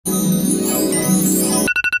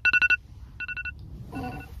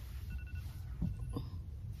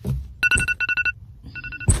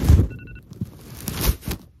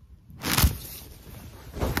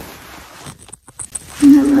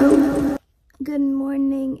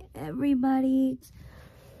everybody.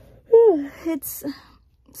 It's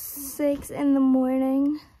 6 in the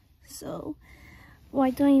morning, so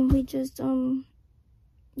why don't we just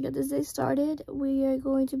get this day started? We are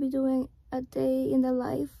going to be doing a day in the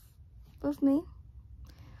life of me.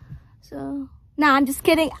 So nah, I'm just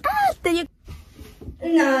kidding.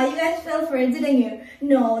 Nah, you guys fell for it, didn't you?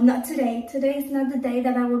 No, not today. Today is not the day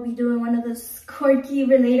that I will be doing one of those quirky,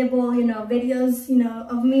 relatable, videos,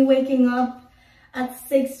 of me waking up at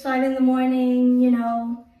 5 in the morning,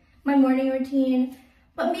 my morning routine.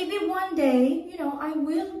 But maybe one day, I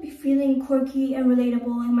will be feeling quirky and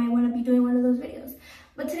relatable and might want to be doing one of those videos.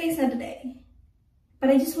 But today's not the day. But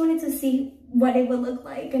I just wanted to see what it would look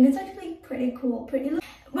like. And it's actually pretty cool,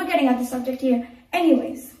 We're getting off the subject here.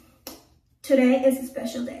 Anyways. Today is a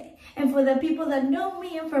special day, and for the people that know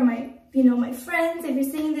me and for my my friends, if you're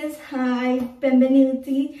seeing this, hi,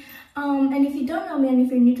 benvenuti. And if you don't know me and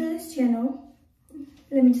if you're new to this channel,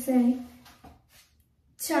 let me just say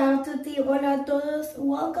ciao tutti, hola a todos,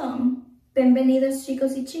 welcome, bienvenidos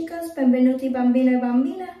chicos y chicas, benvenuti bambino y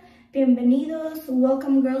bambina, bienvenidos,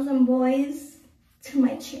 welcome girls and boys to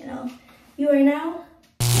my channel. You are now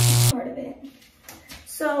part of it.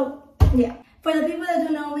 So yeah, for the people that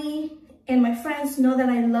don't know me and my friends know that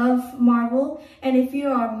I love Marvel, and if you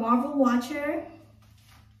are a Marvel watcher,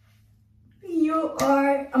 you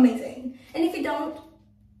are amazing. And if you don't,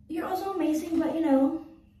 you're also amazing, but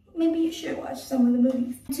maybe you should watch some of the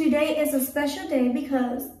movies. Today is a special day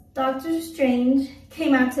because Doctor Strange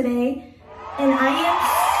came out today, and I am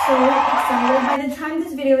so excited. By the time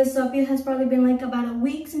this video is up, it has probably been like about a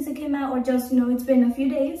week since it came out, or just, it's been a few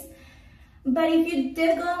days. But if you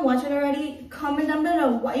did go and watch it already, comment down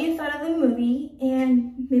below what you thought of the movie,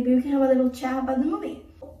 and maybe we can have a little chat about the movie.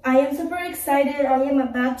 I am super excited. I am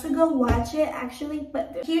about to go watch it, actually,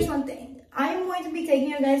 but here's one thing. I'm going to be taking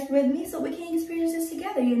you guys with me so we can experience this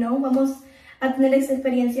together, Vamos a tener esa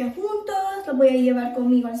experiencia juntos. Lo voy a llevar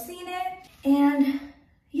conmigo al cine. And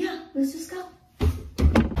yeah, let's just go.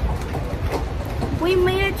 We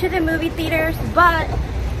made it to the movie theaters, but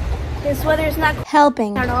this weather is not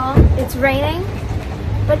helping at all. It's raining,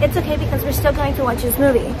 but it's okay because we're still going to watch this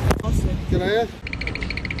movie.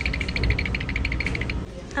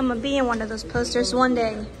 I'm gonna be in one of those posters one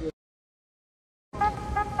day.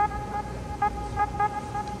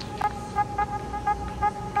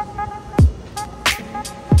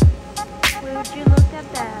 Would you look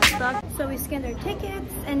at that? So we scanned our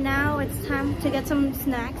tickets, and now it's time to get some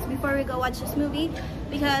snacks before we go watch this movie,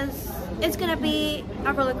 because it's gonna be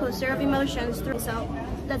a roller coaster of emotions. So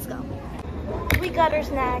let's go. We got our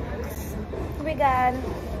snacks. We got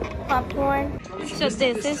popcorn. So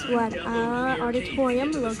this is what our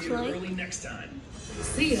auditorium looks like.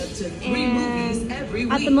 And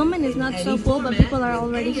at the moment it's not so full, but people are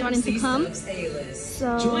already starting to come.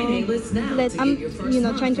 So I'm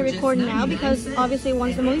trying to record now, because obviously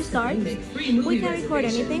once the movie starts we can't record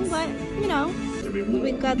anything, but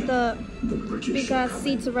we got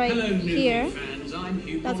seats right here.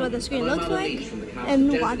 That's what the screen looks like.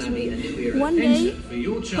 And watch me. One day,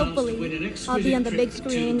 hopefully, I'll be on the big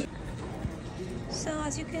screen. So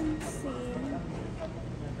as you can see,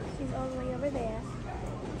 she's all the way over there.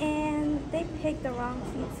 And they picked the wrong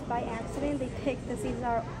seats by accident. They picked the seats that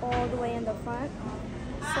are all the way in the front.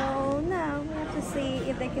 So now we have to see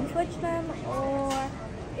if they can switch them or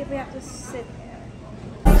if we have to sit there.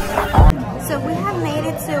 So we have made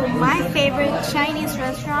it to my favorite Chinese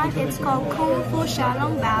restaurant. It's called Kung Fu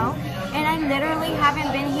Xiaolong Bao, and I literally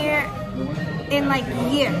haven't been here in like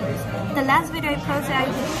years. The last video I posted,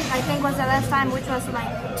 I think was the last time, which was like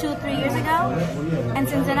 2-3 years ago. And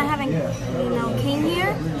since then I haven't, came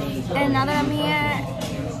here. And now that I'm here,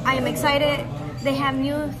 I am excited. They have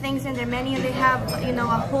new things in their menu. They have, a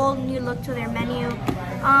whole new look to their menu.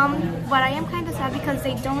 But I am kind of sad because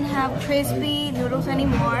they don't have crispy noodles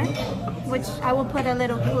anymore, which I will put a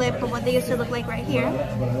little clip of what they used to look like right here.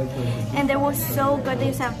 And they were so good. They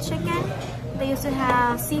used to have chicken, they used to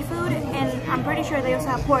have seafood, and I'm pretty sure they also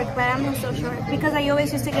have pork, but I'm not so sure because I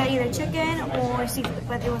always used to get either chicken or seafood,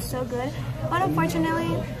 but it was so good. But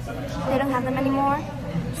unfortunately, they don't have them anymore.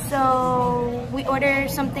 So we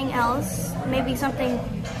ordered something else, maybe something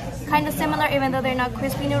kind of similar, even though they're not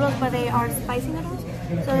crispy noodles, but they are spicy noodles.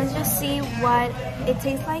 So let's just see what it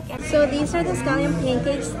tastes like. So these are the scallion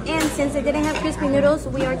pancakes, and since they didn't have crispy noodles,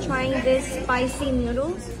 we are trying this spicy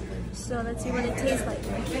noodles. So let's see what it tastes like.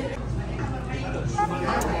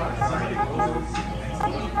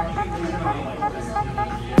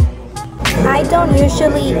 I don't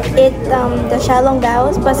usually eat the xiaolong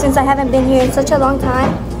baos, but since I haven't been here in such a long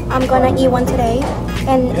time, I'm gonna eat one today.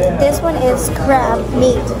 And this one is crab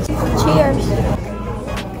meat. Cheers!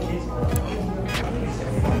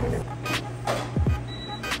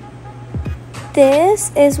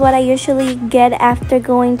 this is what I usually get after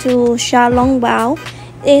going to Sha Long Bao.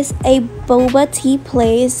 It's a boba tea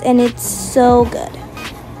place and it's so good.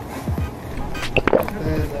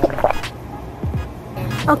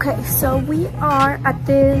 Okay, so we are at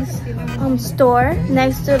this store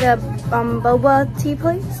next to the boba tea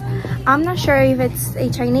place. I'm not sure if it's a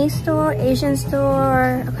Chinese store, Asian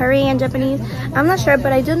store, Korean, Japanese. I'm not sure,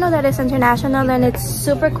 but I do know that it's international and it's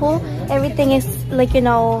super cool. Everything is like, you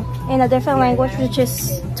know, in a different language, which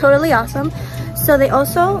is totally awesome. So they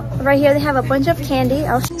also, right here, they have a bunch of candy.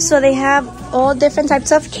 So they have all different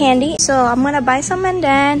types of candy. So I'm gonna buy some and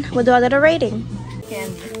then we'll do a little rating.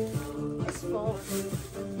 Candy.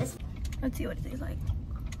 Let's see what it tastes like.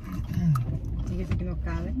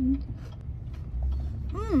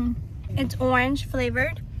 It's orange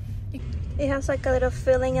flavored. It has like a little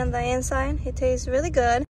filling on the inside. It tastes really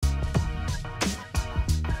good.